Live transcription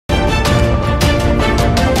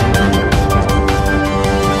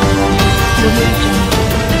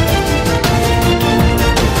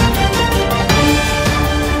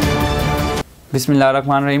بسم اللہ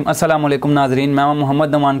الرحمن الرحیم۔ السلام علیکم ناظرین، میں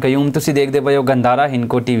محمد نومان قیوم، تسی دیکھ دے پئے ہو گندھارا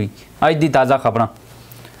ہندکو ٹی وی۔ اج دی تازہ خبراں۔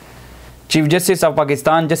 Chief justice of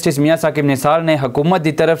Pakistan justice میاں ثاقب نثار نے حکومت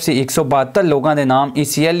دی طرف سے 172 لوگاں دے نام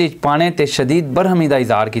ECL پانے تے شدید برہمی دا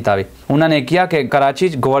اظہار کیتا وے۔ انہوں نے کیا کہ کراچی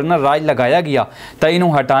گورنر راج لگایا گیا تا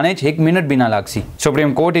اینوں ہٹانے 1 منٹ بھی نہ لگ سی۔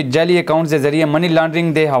 سپریم کورٹ جعلی اکاؤنٹس دے ذریعے منی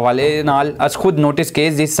لانڈرنگ دے حوالے نال از خود نوٹس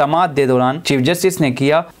کیس دی سماعت دے دوران چیف جسٹس نے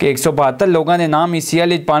کیا کہ 172 لوگاں دے نام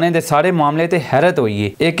ECL پانے دے سارے معاملے تے حیرت ہوئی ہے۔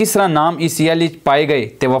 یہ کس طرح نام ECL پائے گئے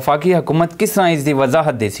تے وفاقی حکومت کس طرح اس دی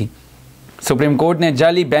وضاحت دے سی۔ سپریم کورٹ نے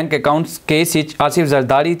جعلی bank accounts case Asif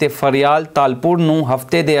Zardari تے فریال تالپور نو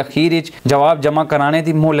ہفتے دے اخیر جواب جمع کرانے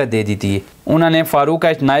دی مہلت دے دیتی ہے۔ انہوں نے فاروق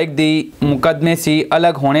ایچ نائک دی مقدمے سی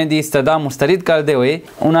الگ ہونے دی استدعا مسترد کر دے ہوئے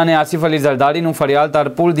انہوں نے آصف علی زرداری نو فریال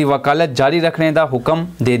تالپور دی وکالت جاری رکھنے دا حکم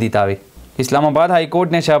دے دیتا ہوئے۔ اسلام آباد ہائی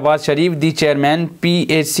کورٹ نے شہباز شریف دی چیئرمین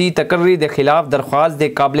PAC تقرری دے خلاف درخواست دے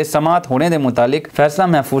قابل سماعت ہونے دے متعلق فیصلہ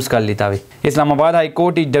محفوظ کر لیتا ہوئے۔ اسلام آباد high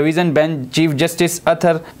court division bench chief justice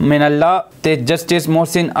اطہر من اللہ تے جسٹس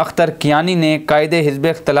محسن اختر کیانی نے قائد حزب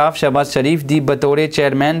اختلاف شہباز شریف دی بطور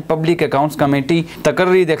چیئرمین پبلک اکاؤنٹس کمیٹی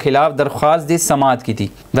تقرری دے خلاف درخواست دی سماعت کی تھی۔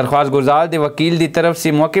 درخواست گزار دے وکیل دی طرف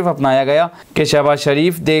سے موقف اپنایا گیا کہ شہباز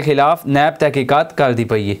شریف دے خلاف نیب تحقیقات کر دی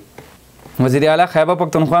پئی ہے۔ وزیر اعلیٰ خیبر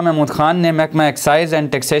پختونخوا محمود خان نے محکمہ excise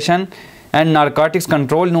and taxation and narcotics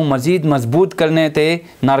control نو مزید مضبوط کرنے تے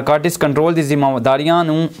نارکوٹکس کنٹرول دی ذمہ داریاں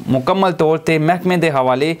نو مکمل طور تے محکمے دے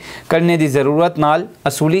حوالے کرنے دی ضرورت نال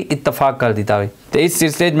اصولی اتفاق کر دیتا ہوئے تے اس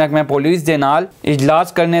سلسلے محکمہ پولیس دے نال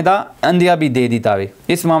اجلاس کرنے دا عندیہ بھی دے دیتا ہوئے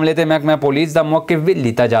اس معاملے تے محکمہ پولیس دا موقف بھی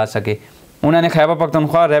لیتا جا سکے۔ انہوں نے خیبر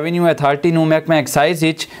پختونخوا ریونیو اتھارٹی نو محکمہ ایکسائز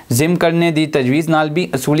ضم کرنے دی تجویز نال بھی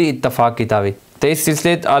اصولی اتفاق کیتا ہوئے تے اس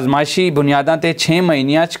سلسلے آزمائشی بنیاداں تے 6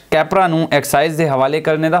 مہینیاں کیپرا نو ایکسائز دے حوالے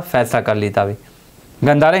کرنے دا فیصلہ کر لیتا ہوئے۔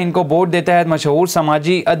 گندھارا ہندکو بورڈ دے تحت مشہور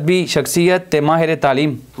سماجی ادبی شخصیت تے ماہر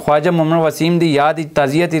تعلیم خواجہ محمد وسیم دی یاد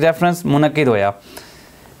تعزیتی ریفرنس منعقد ہویا۔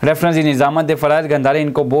 ریفرنس دی نظامت دے فرائض گندھارا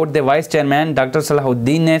ہندکو بورڈ دے وائس چیئرمین ڈاکٹر صلاح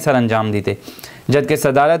الدین نے سر انجام دیتے، جبکہ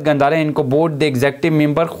صدارت گندھارا ہندکو بورڈ دے ایگزیکٹو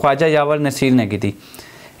ممبر خواجہ یاور نصیر نے کی تھی۔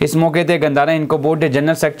 اس موقع تے گندھارا ہندکو بورڈ دے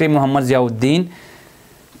جنرل سیکرٹری محمد ضیاء الدین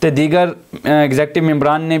تے دیگر ایگزیکٹو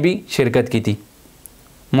ممبران نے بھی شرکت کی تھی۔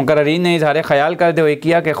 مقررین نے اظہار خیال کرتے ہوئے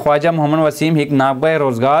کیا کہ خواجہ محمد وسیم ایک نابغہ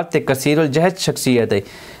روزگار تے کثیر الجہد شخصیت ہے۔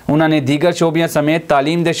 انہوں نے دیگر شعبیاں سمیت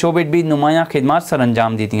تعلیم دے شعبے بھی نمایاں خدمات سر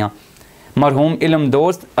انجام دیتیاں۔ مرحوم علم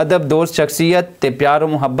دوست، ادب دوست شخصیت تے پیار و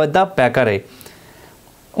محبت دا پیکر ہے۔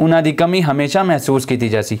 انہاں دی کمی ہمیشہ محسوس کی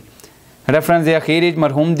جاسی۔ ریفرنس دے اخیر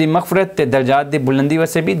مرحوم دی مغفرت تے درجات دی بلندی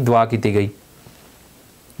واسطے بھی دعا کی گئی۔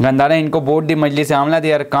 گندھارا ہندکو بورڈ دی مجلس عاملہ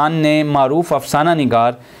دے ارکان نے معروف افسانہ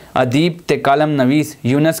نگار ادیب تے کالم نویس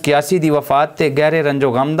یونس کیاسی دی وفات تے گہرے رنج و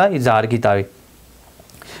غم دا اظہار کیتا ہے۔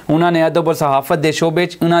 انہوں نے ادب و صحافت دے شعبے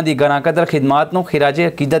انہاں دی گراں قدر خدمات نو خراج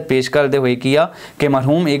عقیدت پیش کردے ہوئے کیا کہ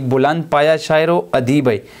مرحوم ایک بلند پایا شاعر و ادیب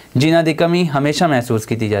ہے جنہاں دی کمی ہمیشہ محسوس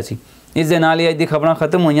کی جاسی۔ اس دے نال اج دی خبراں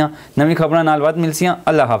ختم ہوئیاں، نویں خبراں نال ود ملسیاں۔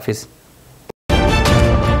 اللہ حافظ۔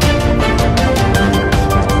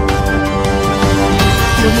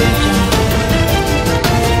 Noman